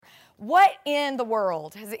What in the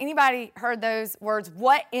world? Has anybody heard those words?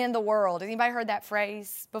 What in the world? Has anybody heard that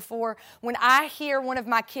phrase before? When I hear one of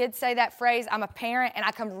my kids say that phrase, I'm a parent and I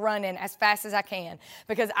come running as fast as I can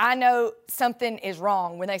because I know something is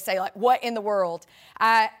wrong when they say, like, what in the world?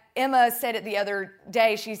 Emma said it the other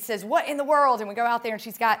day. She says, what in the world? And we go out there and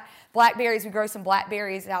she's got blackberries. We grow some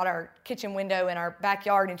blackberries out our kitchen window in our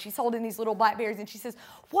backyard. And she's holding these little blackberries and she says,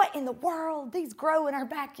 what in the world? These grow in our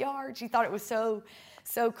backyard. She thought it was so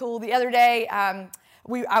cool. The other day, I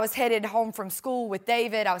was headed home from school with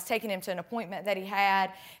David. I was taking him to an appointment that he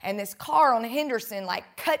had, and this car on Henderson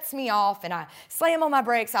cuts me off, and I slam on my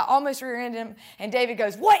brakes. I almost rear-ended him, and David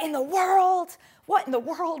goes, what in the world? What in the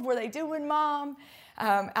world were they doing, Mom?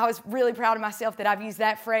 I was really proud of myself that I've used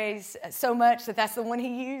that phrase so much that that's the one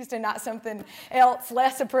he used and not something else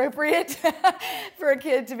less appropriate for a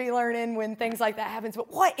kid to be learning when things like that happens.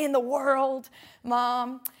 But what in the world,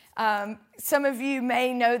 Mom? Some of you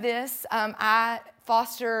may know this. I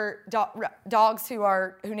foster dogs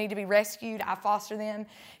who need to be rescued. I foster them.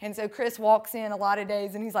 And so Chris walks in a lot of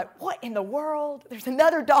days and he's like, what in the world? There's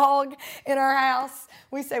another dog in our house.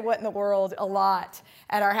 We say what in the world a lot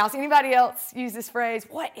at our house. Anybody else use this phrase?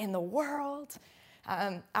 What in the world?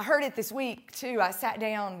 I heard it this week too. I sat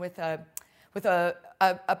down with a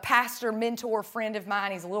pastor mentor friend of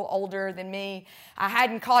mine. He's a little older than me. I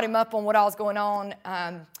hadn't caught him up on what all was going on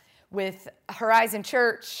with Horizon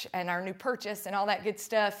Church and our new purchase and all that good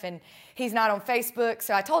stuff. And he's not on Facebook.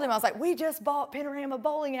 So I told him, I was like, we just bought Panorama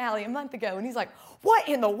Bowling Alley a month ago. And he's like, what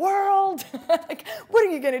in the world? Like, what are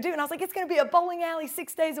you going to do? And I was like, it's going to be a bowling alley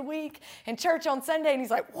 6 days a week and church on Sunday. And he's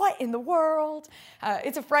like, what in the world?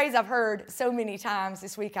 It's a phrase I've heard so many times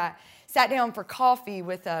this week. I sat down for coffee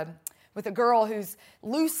with a girl who's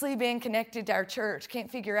loosely been connected to our church, can't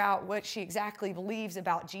figure out what she exactly believes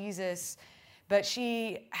about Jesus, but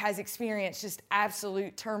she has experienced just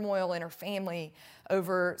absolute turmoil in her family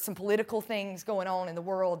over some political things going on in the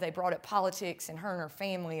world. They brought up politics, and her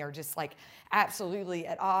family are just absolutely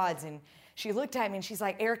at odds. And she looked at me and she's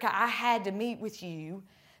like, Erica, I had to meet with you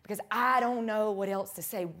because I don't know what else to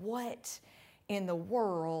say. What in the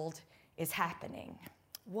world is happening?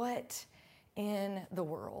 What in the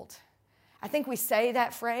world? I think we say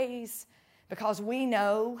that phrase because we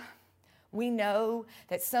know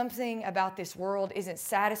that something about this world isn't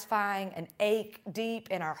satisfying an ache deep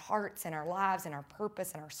in our hearts and our lives and our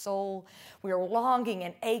purpose and our soul. We are longing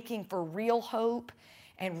and aching for real hope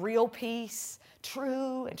and real peace,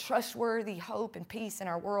 true and trustworthy hope and peace in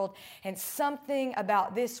our world. And something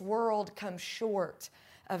about this world comes short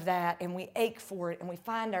of that, and we ache for it, and we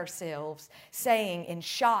find ourselves saying in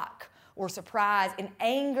shock or surprise, in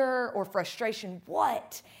anger or frustration,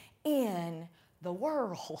 what in the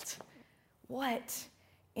world? What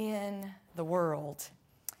in the world?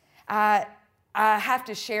 I have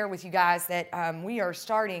to share with you guys that we are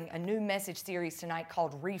starting a new message series tonight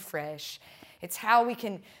called Refresh. It's how we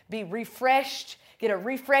can be refreshed, get a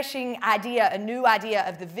refreshing idea, a new idea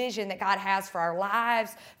of the vision that God has for our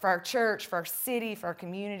lives, for our church, for our city, for our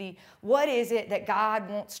community. What is it that God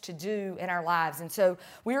wants to do in our lives? And so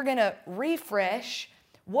we're going to refresh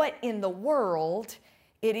what in the world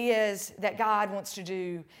it is that God wants to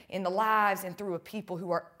do in the lives and through a people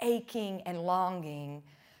who are aching and longing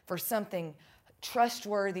for something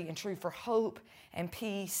trustworthy and true, for hope and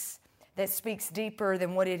peace that speaks deeper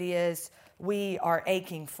than what it is we are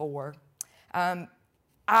aching for. I'm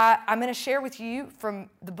going to share with you from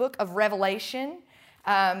the book of Revelation.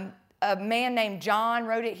 A man named John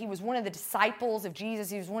wrote it. He was one of the disciples of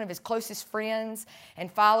Jesus. He was one of his closest friends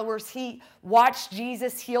and followers. He watched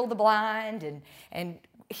Jesus heal the blind and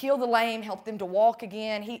heal the lame, help them to walk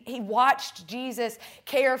again. He watched Jesus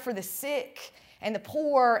care for the sick and the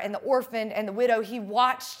poor and the orphaned and the widow. He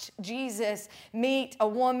watched Jesus meet a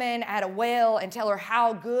woman at a well and tell her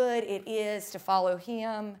how good it is to follow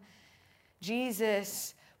him.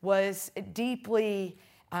 Jesus was deeply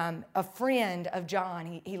a friend of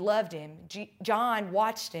John. He loved him. John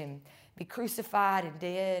watched him be crucified and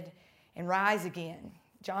dead and rise again.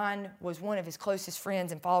 John was one of his closest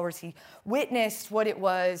friends and followers. He witnessed what it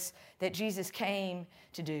was that Jesus came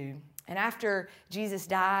to do. And after Jesus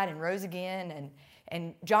died and rose again,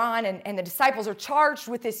 and John and the disciples are charged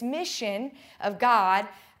with this mission of God,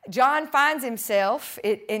 John finds himself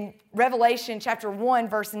in Revelation chapter 1,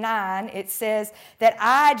 verse 9. It says that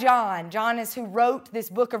I, John is who wrote this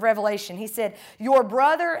book of Revelation. He said, your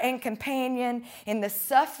brother and companion in the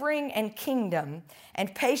suffering and kingdom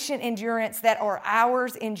and patient endurance that are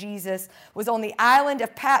ours in Jesus, was on the island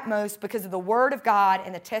of Patmos because of the word of God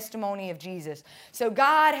and the testimony of Jesus. So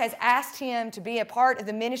God has asked him to be a part of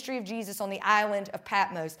the ministry of Jesus on the island of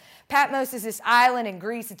Patmos. Patmos is this island in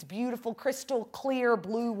Greece. It's beautiful, crystal clear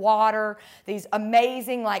blue water, these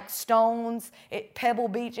amazing like stones at Pebble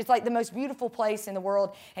Beach. It's like the most beautiful place in the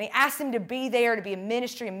world. And he asked him to be there, to be a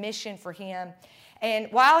ministry and mission for him. And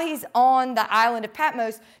while he's on the island of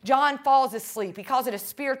Patmos, John falls asleep. He calls it a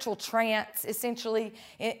spiritual trance, essentially,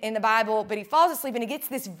 in the Bible. But he falls asleep and he gets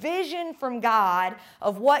this vision from God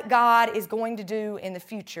of what God is going to do in the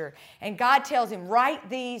future. And God tells him, write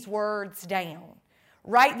these words down.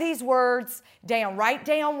 Write these words down. Write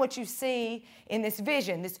down what you see in this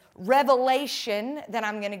vision, this revelation that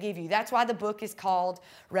I'm going to give you. That's why the book is called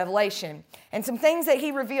Revelation. And some things that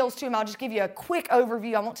he reveals to him, I'll just give you a quick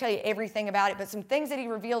overview. I won't tell you everything about it, but some things that he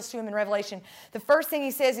reveals to him in Revelation. The first thing he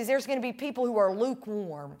says is there's going to be people who are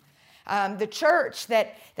lukewarm. The church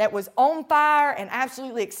that was on fire and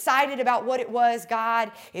absolutely excited about what it was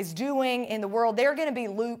God is doing in the world, they're going to be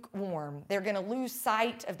lukewarm. They're going to lose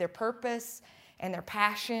sight of their purpose and their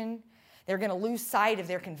passion. They're going to lose sight of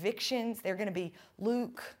their convictions. They're going to be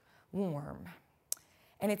lukewarm.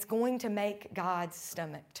 And it's going to make God's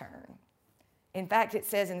stomach turn. In fact, it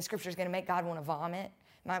says in the scripture, it's going to make God want to vomit.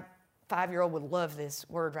 My 5-year-old would love this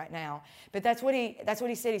word right now. But that's what he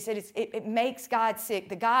said. He said it makes God sick.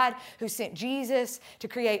 The God who sent Jesus to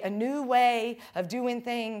create a new way of doing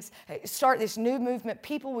things, start this new movement,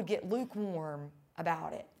 people would get lukewarm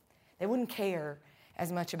about it. They wouldn't care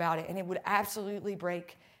as much about it, and it would absolutely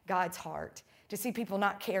break God's heart to see people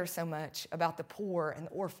not care so much about the poor and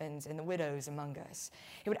the orphans and the widows among us.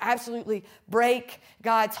 It would absolutely break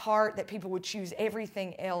God's heart that people would choose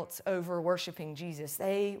everything else over worshiping Jesus.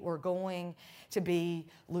 They were going to be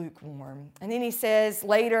lukewarm. And then he says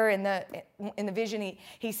later in the vision,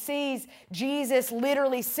 he sees Jesus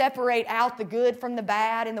literally separate out the good from the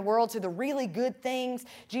bad in the world to the really good things.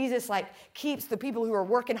 Jesus keeps the people who are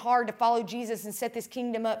working hard to follow Jesus and set this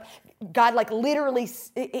kingdom up. God literally,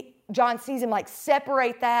 John sees him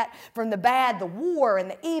separate that from the bad, the war and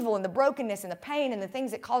the evil and the brokenness and the pain and the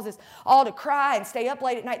things that cause us all to cry and stay up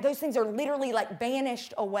late at night. Those things are literally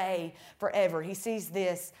banished away forever. He sees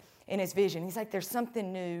this in his vision. He's there's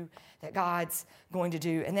something new that God's going to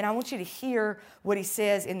do. And then I want you to hear what he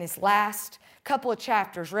says in this last couple of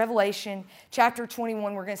chapters, Revelation chapter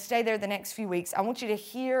 21. We're going to stay there the next few weeks. I want you to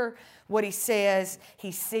hear what he says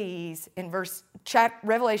he sees in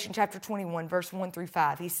Revelation chapter 21, verse 1 through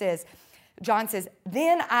 5. He says, John says,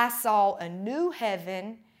 then I saw a new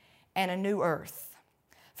heaven and a new earth.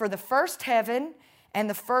 For the first heaven and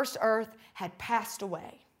the first earth had passed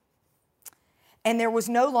away. And there was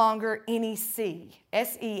no longer any sea,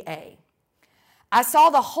 S-E-A. I saw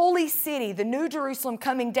the holy city, the new Jerusalem,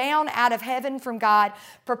 coming down out of heaven from God,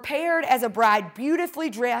 prepared as a bride, beautifully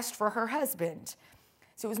dressed for her husband.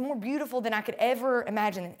 So it was more beautiful than I could ever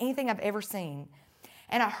imagine, than anything I've ever seen.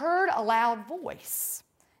 And I heard a loud voice.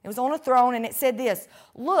 It was on a throne, and it said this,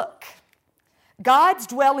 look, God's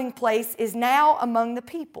dwelling place is now among the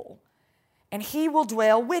people, and he will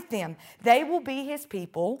dwell with them. They will be his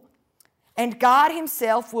people, and God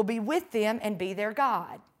himself will be with them and be their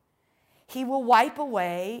God. He will wipe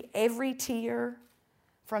away every tear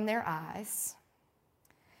from their eyes.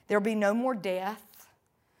 There will be no more death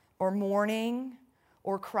or mourning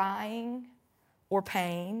or crying or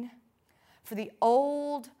pain, for the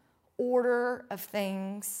old order of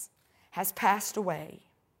things has passed away.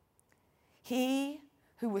 He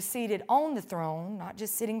who was seated on the throne, not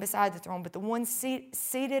just sitting beside the throne, but the one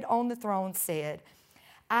seated on the throne said,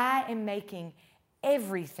 I am making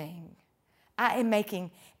everything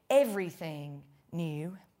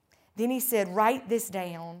new. Then he said, write this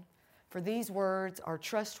down, for these words are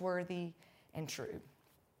trustworthy and true.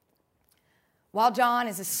 While John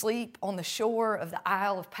is asleep on the shore of the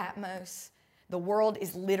Isle of Patmos, the world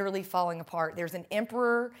is literally falling apart. There's an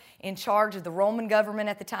emperor in charge of the Roman government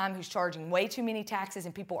at the time who's charging way too many taxes,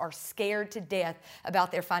 and people are scared to death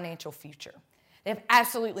about their financial future. They have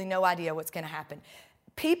absolutely no idea what's going to happen.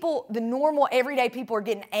 People, the normal everyday people, are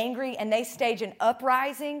getting angry, and they stage an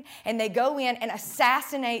uprising, and they go in and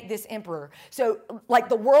assassinate this emperor. So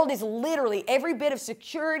the world is literally, every bit of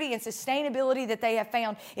security and sustainability that they have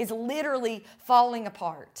found is literally falling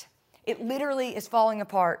apart. It literally is falling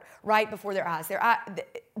apart right before their eyes.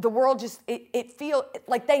 The world just, it feels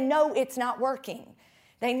like they know it's not working.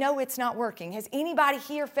 They know it's not working. Has anybody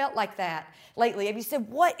here felt like that lately? Have you said,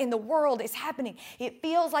 what in the world is happening? It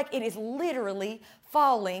feels like it is literally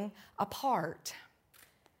falling apart.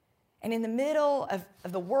 And in the middle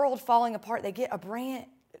of the world falling apart,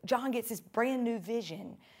 John gets this brand new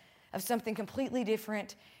vision of something completely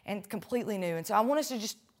different and completely new. And so I want us to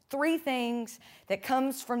just 3 things that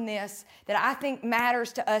comes from this that I think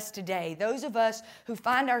matters to us today. Those of us who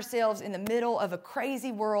find ourselves in the middle of a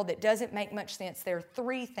crazy world that doesn't make much sense. There are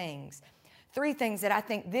 3 things that I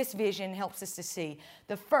think this vision helps us to see.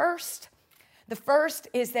 The first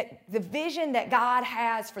is that the vision that God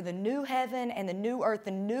has for the new heaven and the new earth,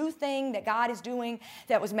 the new thing that God is doing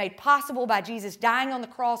that was made possible by Jesus dying on the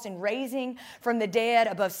cross and raising from the dead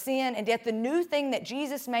above sin and death, the new thing that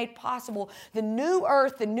Jesus made possible, the new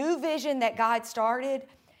earth, the new vision that God started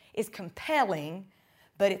is compelling,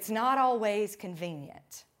 but it's not always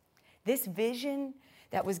convenient. This vision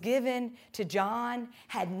that was given to John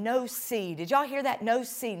had no C. Did y'all hear that? No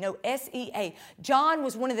C, no S-E-A. John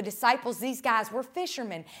was one of the disciples. These guys were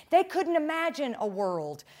fishermen. They couldn't imagine a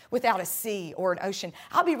world without a sea or an ocean.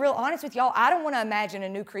 I'll be real honest with y'all. I don't want to imagine a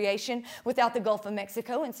new creation without the Gulf of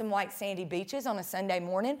Mexico and some white sandy beaches on a Sunday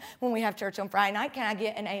morning when we have church on Friday night. Can I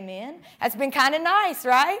get an amen? That's been kind of nice,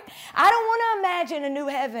 right? I don't want to imagine a new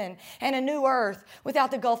heaven and a new earth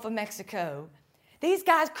without the Gulf of Mexico. These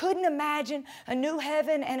guys couldn't imagine a new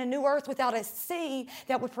heaven and a new earth without a sea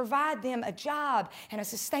that would provide them a job and a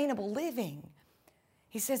sustainable living.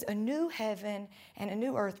 He says a new heaven and a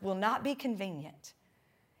new earth will not be convenient.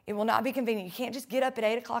 It will not be convenient. You can't just get up at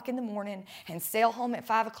 8 o'clock in the morning and sail home at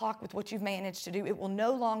 5 o'clock with what you've managed to do. It will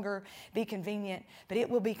no longer be convenient, but it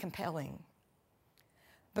will be compelling.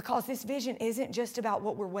 Because this vision isn't just about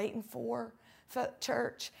what we're waiting for,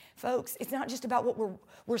 church, folks. It's not just about what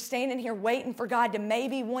we're standing here waiting for God to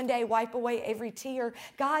maybe one day wipe away every tear.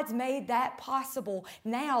 God's made that possible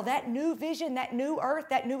now. That new vision, that new earth,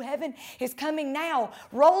 that new heaven is coming now.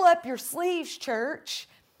 Roll up your sleeves, church.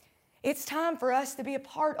 It's time for us to be a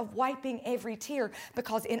part of wiping every tear,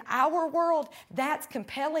 because in our world, that's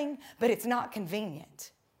compelling, but it's not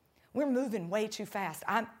convenient. We're moving way too fast.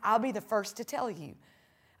 I'll be the first to tell you.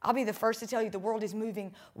 The world is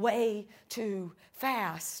moving way too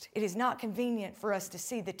fast. It is not convenient for us to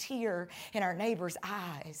see the tear in our neighbor's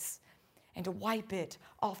eyes and to wipe it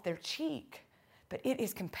off their cheek. But it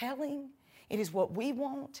is compelling. It is what we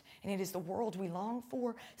want, and it is the world we long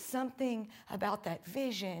for. Something about that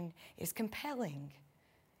vision is compelling.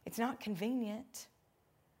 It's not convenient,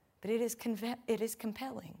 but it is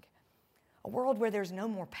compelling. A world where there's no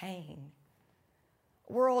more pain.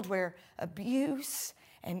 A world where abuse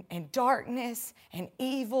and darkness and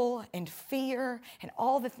evil and fear and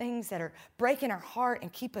all the things that are breaking our heart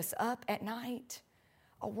and keep us up at night.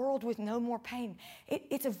 A world with no more pain.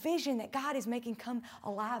 It's a vision that God is making come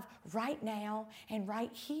alive right now and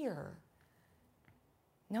right here.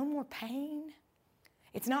 No more pain.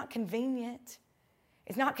 It's not convenient.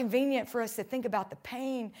 It's not convenient for us to think about the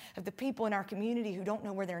pain of the people in our community who don't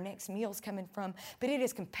know where their next meal's coming from, but it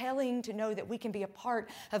is compelling to know that we can be a part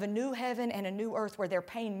of a new heaven and a new earth where their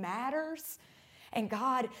pain matters, and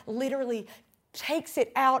God literally takes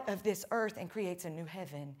it out of this earth and creates a new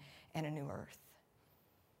heaven and a new earth.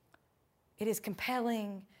 It is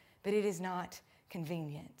compelling, but it is not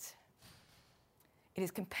convenient. It is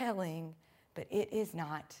compelling, but it is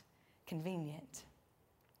not convenient.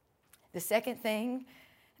 The second thing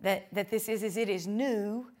that this is it is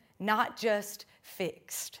new, not just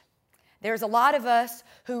fixed. There's a lot of us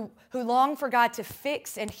who long for God to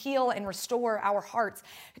fix and heal and restore our hearts.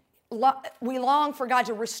 We long for God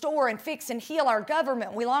to restore and fix and heal our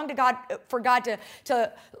government. We long for God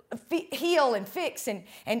to heal and fix and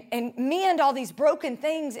mend all these broken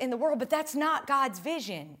things in the world, but that's not God's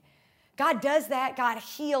vision. God does that. God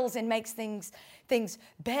heals and makes things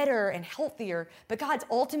better and healthier. But God's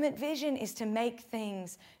ultimate vision is to make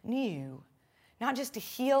things new. Not just to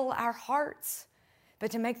heal our hearts,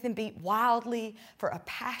 but to make them beat wildly for a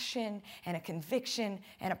passion and a conviction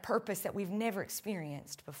and a purpose that we've never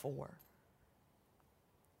experienced before.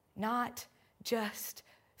 Not just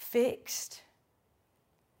fixed,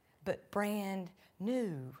 but brand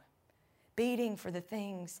new. Beating for the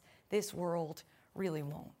things this world really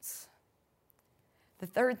wants. The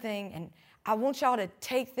third thing, and I want y'all to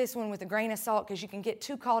take this one with a grain of salt because you can get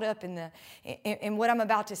too caught up in what I'm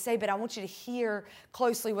about to say, but I want you to hear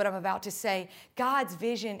closely what I'm about to say. God's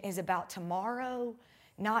vision is about tomorrow,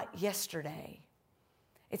 not yesterday.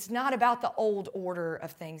 It's not about the old order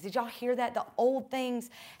of things. Did y'all hear that? The old things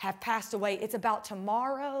have passed away. It's about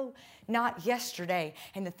tomorrow, not yesterday.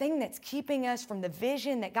 And the thing that's keeping us from the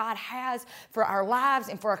vision that God has for our lives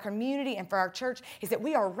and for our community and for our church is that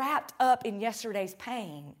we are wrapped up in yesterday's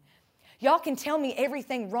pain. Y'all can tell me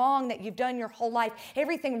everything wrong that you've done your whole life,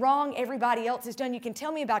 everything wrong everybody else has done. You can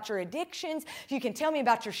tell me about your addictions. You can tell me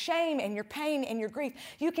about your shame and your pain and your grief.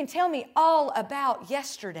 You can tell me all about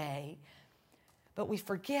yesterday. But we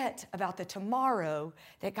forget about the tomorrow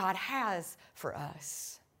that God has for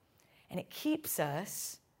us. And it keeps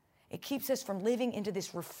us from living into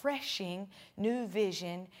this refreshing new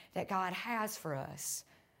vision that God has for us.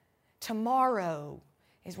 Tomorrow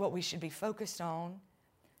is what we should be focused on.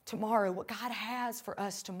 Tomorrow, what God has for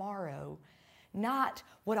us tomorrow, not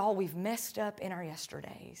what all we've messed up in our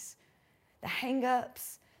yesterdays. The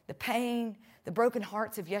hang-ups, the pain, the broken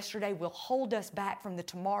hearts of yesterday will hold us back from the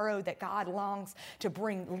tomorrow that God longs to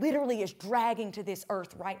bring, literally is dragging to this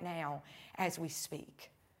earth right now as we speak.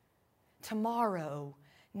 Tomorrow,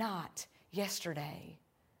 not yesterday.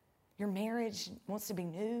 Your marriage wants to be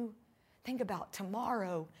new? Think about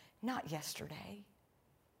tomorrow, not yesterday.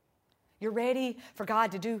 You're ready for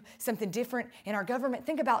God to do something different in our government?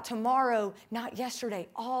 Think about tomorrow, not yesterday.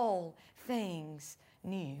 All things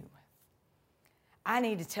new. I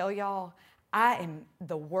need to tell y'all, I am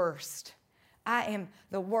the worst. I am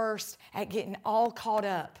the worst at getting all caught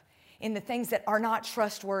up in the things that are not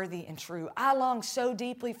trustworthy and true. I long so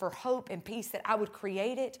deeply for hope and peace that I would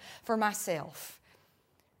create it for myself.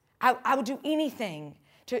 I would do anything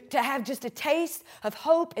to have just a taste of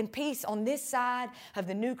hope and peace on this side of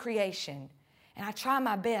the new creation. And I try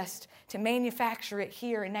my best to manufacture it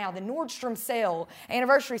here and now. The Nordstrom sale,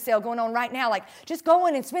 anniversary sale going on right now, like just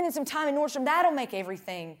going and spending some time in Nordstrom, that'll make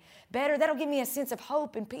everything better. That'll give me a sense of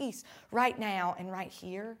hope and peace right now and right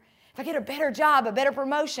here. If I get a better job, a better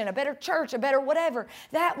promotion, a better church, a better whatever,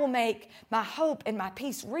 that will make my hope and my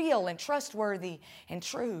peace real and trustworthy and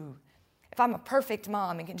true. If I'm a perfect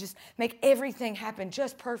mom and can just make everything happen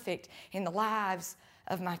just perfect in the lives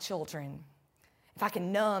of my children. If I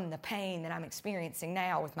can numb the pain that I'm experiencing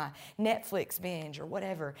now with my Netflix binge or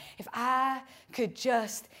whatever. If I could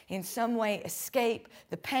just in some way escape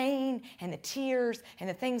the pain and the tears and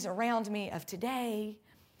the things around me of today,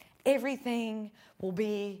 everything will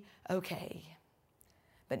be okay.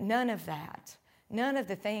 But none of that, none of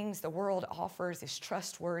the things the world offers is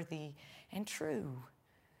trustworthy and true.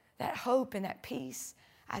 That hope and that peace,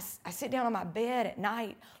 I sit down on my bed at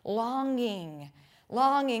night longing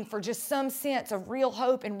for just some sense of real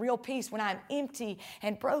hope and real peace when I'm empty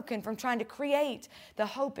and broken from trying to create the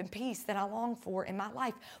hope and peace that I long for in my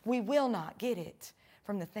life. We will not get it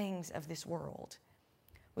from the things of this world.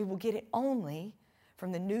 We will get it only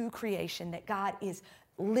from the new creation that God is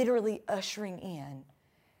literally ushering in,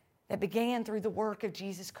 that began through the work of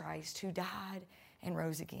Jesus Christ, who died and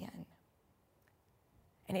rose again.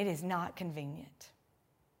 And it is not convenient.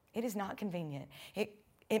 It is not convenient.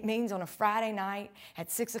 It means on a Friday night at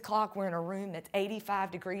 6 o'clock, we're in a room that's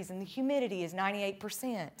 85 degrees and the humidity is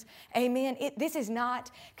 98%. Amen. This is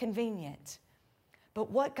not convenient. But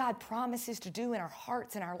what God promises to do in our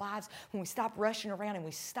hearts and our lives when we stop rushing around and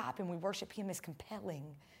we stop and we worship Him is compelling.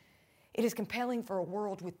 It is compelling for a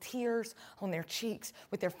world with tears on their cheeks,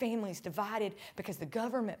 with their families divided, because the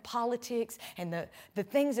government, politics, and the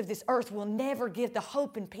things of this earth will never give the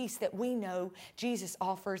hope and peace that we know Jesus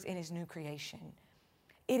offers in His new creation.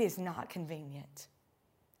 It is not convenient,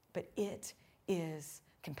 but it is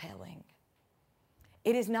compelling.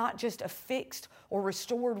 It is not just a fixed or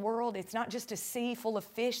restored world. It's not just a sea full of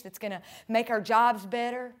fish that's going to make our jobs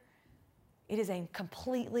better. It is a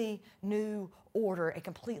completely new order, a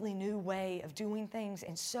completely new way of doing things,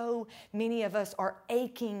 and so many of us are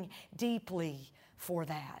aching deeply for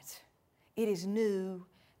that. It is new,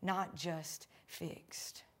 not just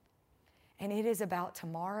fixed. And it is about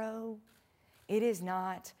tomorrow. It is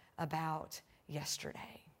not about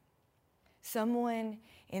yesterday. Someone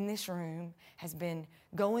in this room has been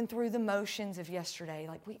going through the motions of yesterday.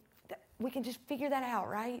 Like we can just figure that out,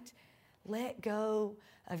 right? Let go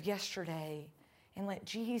of yesterday and let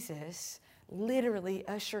Jesus literally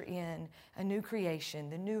usher in a new creation,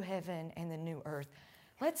 the new heaven and the new earth.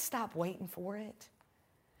 Let's stop waiting for it.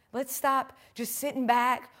 Let's stop just sitting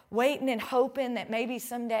back, waiting and hoping that maybe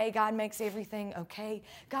someday God makes everything okay.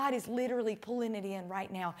 God is literally pulling it in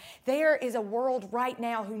right now. There is a world right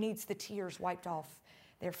now who needs the tears wiped off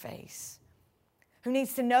their face, who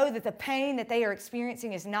needs to know that the pain that they are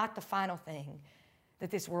experiencing is not the final thing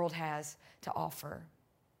that this world has to offer,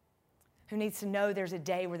 who needs to know there's a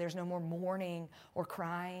day where there's no more mourning or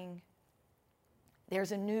crying.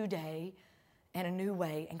 There's a new day and a new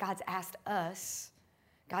way. And God's asked us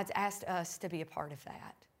to be a part of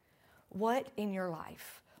that. What in your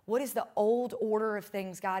life? What is the old order of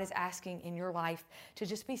things God is asking in your life to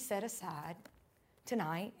just be set aside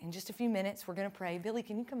tonight? In just a few minutes, we're going to pray. Billy,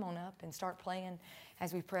 can you come on up and start playing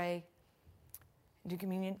as we pray and do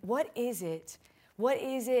communion? What is it? What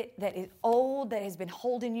is it that is old that has been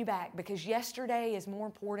holding you back? Because yesterday is more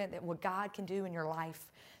important than what God can do in your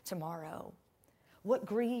life tomorrow. What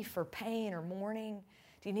grief or pain or mourning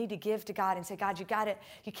do you need to give to God and say, God,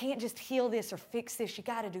 you can't just heal this or fix this. You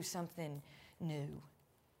got to do something new.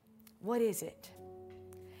 What is it?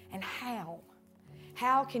 And how?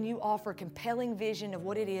 How can you offer a compelling vision of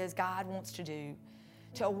what it is God wants to do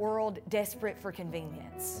to a world desperate for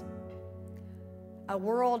convenience? A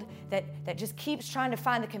world that just keeps trying to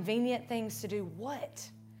find the convenient things to do.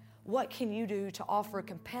 What can you do to offer a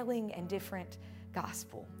compelling and different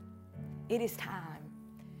gospel? It is time.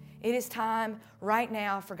 It is time right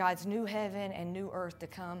now for God's new heaven and new earth to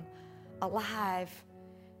come alive.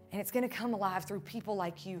 And it's going to come alive through people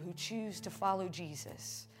like you who choose to follow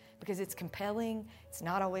Jesus. Because it's compelling, it's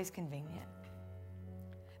not always convenient.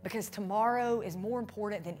 Because tomorrow is more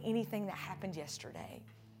important than anything that happened yesterday.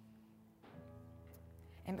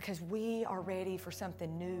 And because we are ready for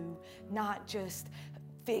something new, not just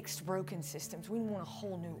fixed, broken systems. We want a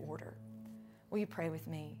whole new order. Will you pray with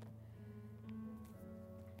me?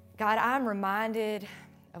 God, I'm reminded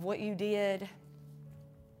of what you did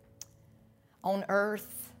on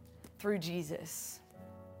earth through Jesus.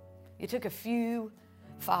 You took a few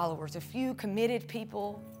followers, a few committed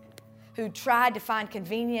people who tried to find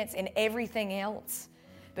convenience in everything else,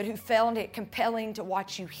 but who found it compelling to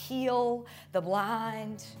watch you heal the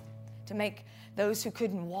blind, to make those who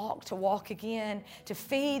couldn't walk to walk again, to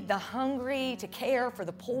feed the hungry, to care for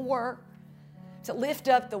the poor, to lift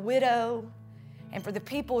up the widow, and for the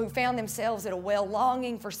people who found themselves at a well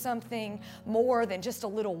longing for something more than just a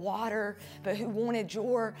little water, but who wanted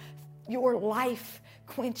your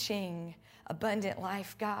life-quenching, abundant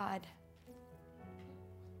life, God.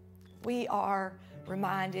 We are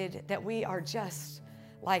reminded that we are just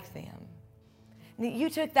like them. And that you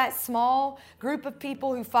took that small group of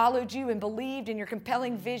people who followed you and believed in your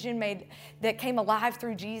compelling vision that came alive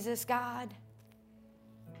through Jesus, God.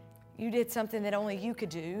 You did something that only you could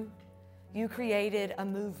do. You created a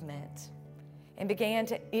movement and began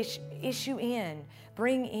to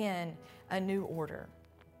bring in a new order.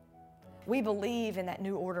 We believe in that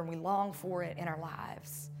new order and we long for it in our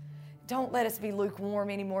lives. Don't let us be lukewarm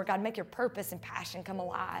anymore. God, make your purpose and passion come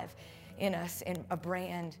alive in us in a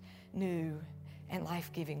brand new and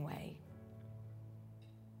life-giving way.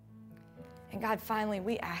 And God, finally,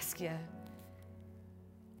 we ask you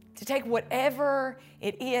to take whatever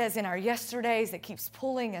it is in our yesterdays that keeps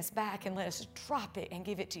pulling us back and let us drop it and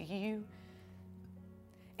give it to you.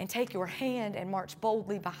 And take your hand and march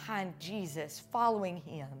boldly behind Jesus, following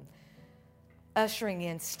him, ushering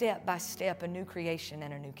in step by step a new creation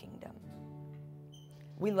and a new kingdom.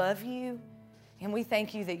 We love you and we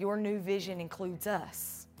thank you that your new vision includes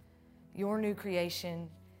us. Your new creation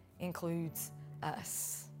includes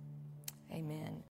us. Amen.